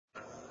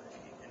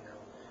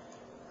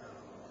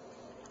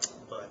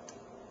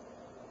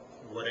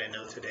what I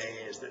know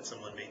today is that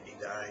someone may be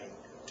dying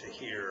to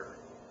hear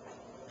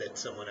that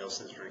someone else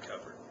has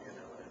recovered, you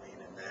know what I mean?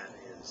 And that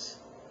is,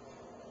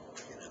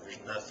 you know, there's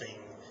nothing,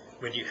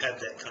 when you have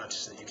that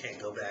consciousness, you can't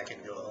go back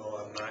and go,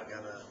 oh, I'm not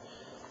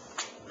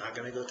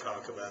gonna go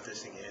talk about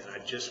this again. I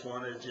just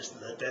want to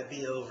just let that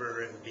be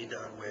over and be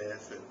done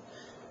with. And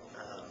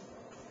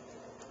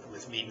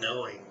with me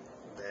knowing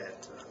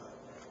that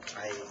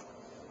I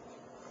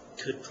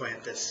could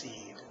plant the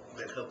seed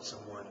that helped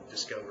someone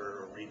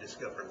discover or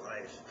rediscover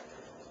life,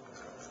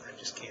 I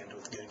just can't,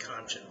 with good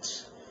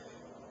conscience,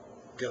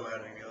 go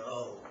out and go,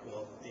 oh,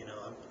 well, you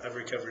know, I've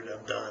recovered,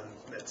 I'm done,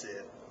 that's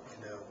it.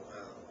 You know,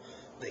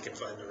 they can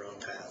find their own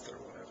path or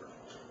whatever.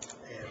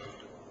 And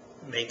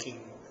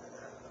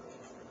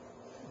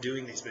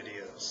doing these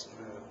videos,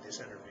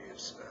 these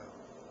interviews,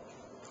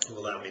 will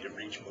allow me to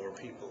reach more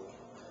people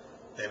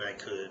than I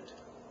could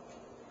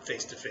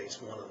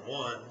face-to-face,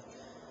 one-on-one.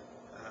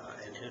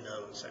 And who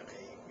knows, I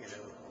may, you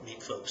know,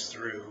 meet folks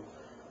through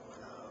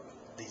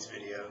these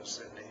videos,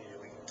 and you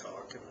know, we can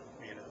talk and,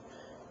 you know,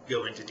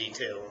 go into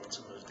detail on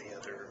some of the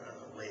other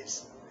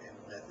ways and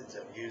methods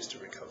I've used to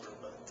recover.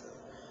 But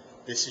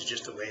this is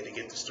just a way to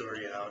get the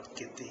story out,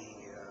 get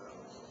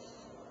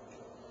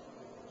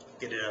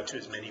it out to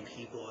as many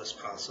people as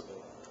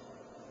possible,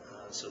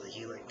 so the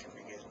healing can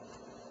begin.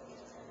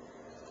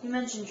 You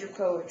mentioned your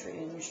poetry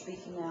and your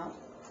speaking out,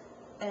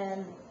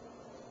 and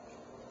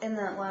in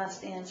that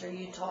last answer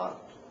you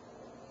talked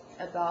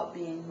about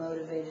being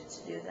motivated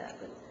to do that,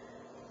 but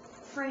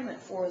frame it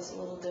for us a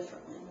little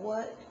differently.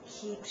 What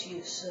keeps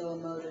you so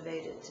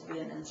motivated to be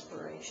an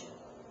inspiration?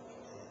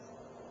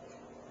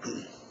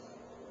 I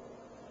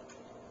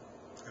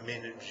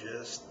mean, it's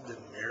just the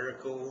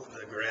miracle,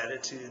 the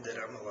gratitude that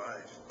I'm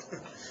alive.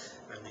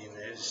 I mean,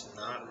 there's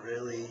not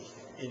really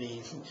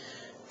any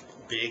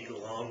big,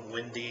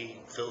 long-windy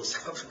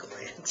philosophical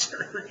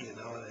answer, you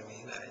know what I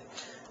mean? I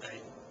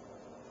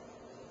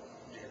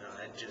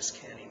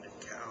just can't even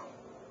count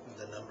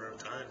the number of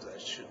times I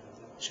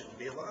shouldn't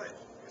be alive,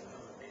 you know,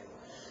 I mean,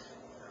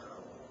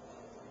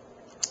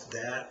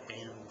 that,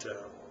 and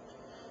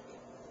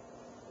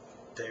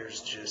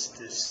there's just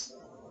this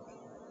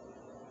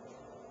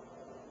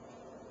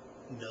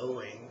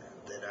knowing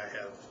that I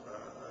have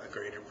a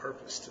greater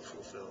purpose to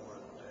fulfill,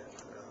 and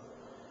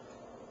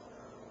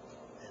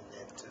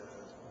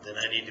that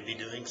I need to be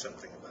doing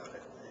something about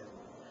it, and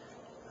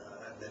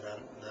that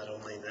I'm, not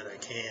only that I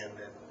can,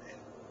 and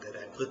that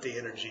I put the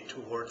energy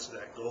towards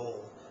that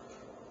goal,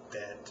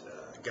 that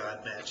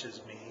God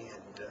matches me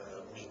and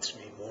meets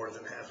me more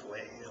than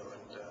halfway, you know,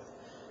 and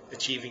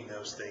achieving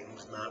those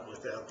things, not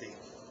without the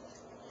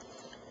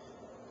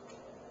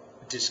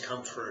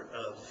discomfort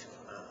of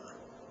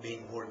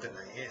being more than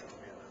I am, you know.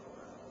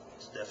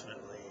 It's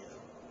definitely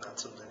not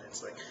something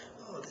that's like,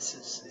 oh, this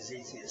is as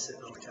easy as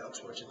sitting on the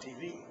couch watching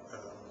TV.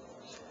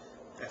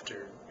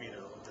 After, you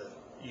know, the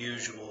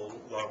usual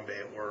long day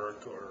at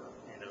work, or,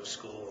 you know,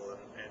 school,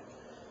 and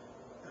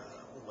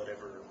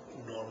whatever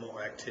normal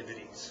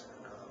activities.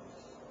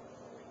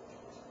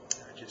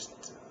 I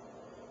just,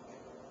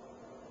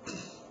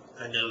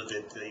 I know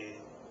that the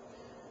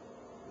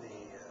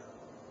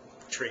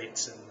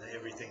traits and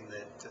everything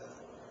that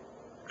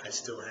I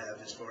still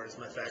have as far as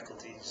my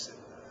faculties and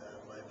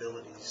my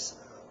abilities,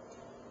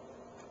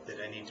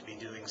 that I need to be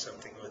doing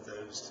something with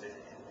those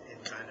in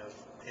kind of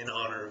in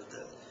honor of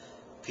the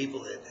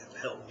people that have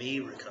helped me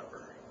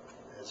recover,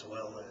 as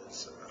well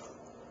as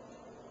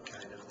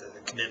kind of the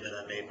commitment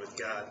I made with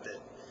God that,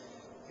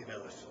 you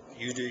know, if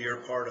you do your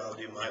part, I'll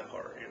do my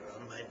part. You know,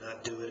 I might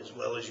not do it as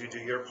well as you do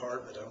your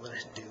part, but I'm going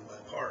to do my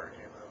part,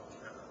 you know,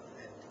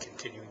 and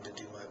continuing to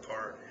do my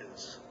part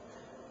is,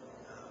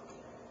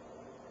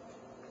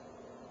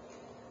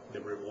 the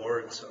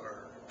rewards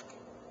are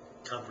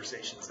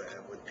conversations I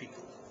have with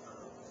people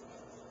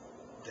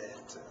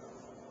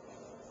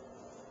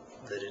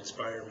that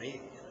inspire me. You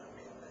know, I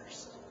mean,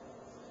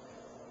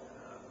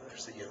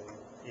 there's a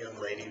young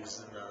lady who's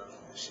in,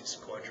 she's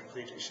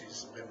quadriplegic.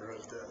 She's a member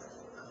of the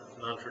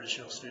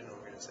non-traditional student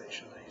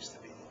organization I used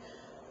to be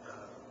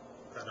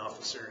an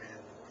officer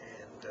in,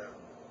 and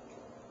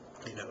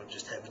you know,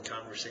 just having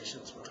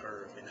conversations with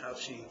her. I mean, how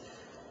she,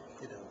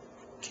 you know,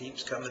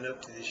 keeps coming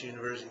up to this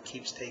university,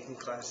 keeps taking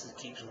classes,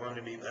 keeps wanting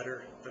to be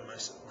better than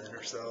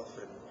herself,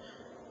 and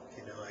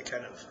you know, I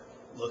kind of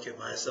look at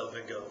myself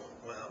and go,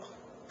 wow,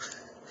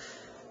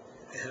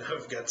 and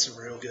I've got some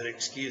real good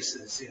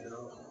excuses, you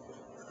know.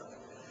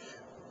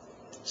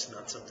 It's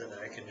not something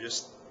I can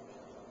just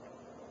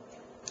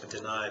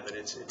deny, but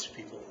it's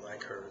people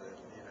like her that,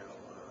 you know,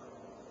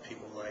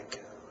 people like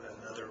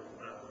another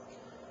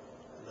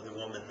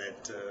woman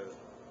that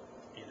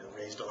you know,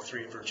 raised all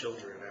three of her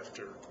children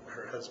after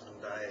her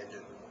husband died,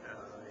 and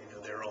you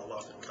know, they're all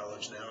off in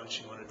college now, and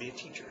she wanted to be a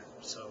teacher.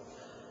 So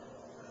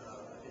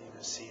you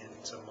know, seeing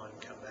someone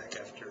come back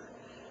after,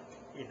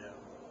 you know,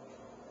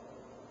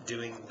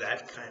 doing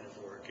that kind of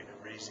work, you know,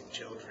 raising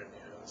children,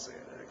 you know, it's a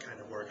kind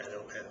of work I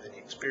don't have any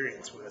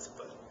experience with,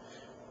 but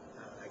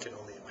I can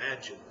only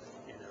imagine,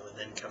 you know, and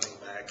then coming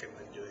back and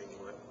then doing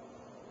what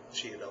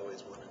she had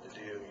always wanted to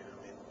do, you know,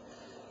 I mean,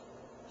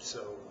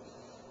 so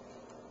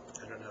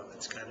I don't know,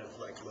 it's kind of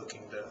like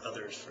looking to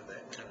others for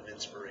that kind of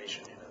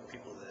inspiration,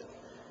 people that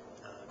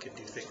can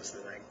do things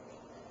that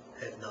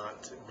I had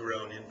not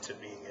grown into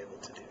being able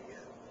to do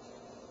yet.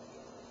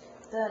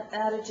 That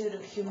attitude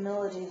of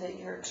humility that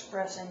you're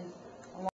expressing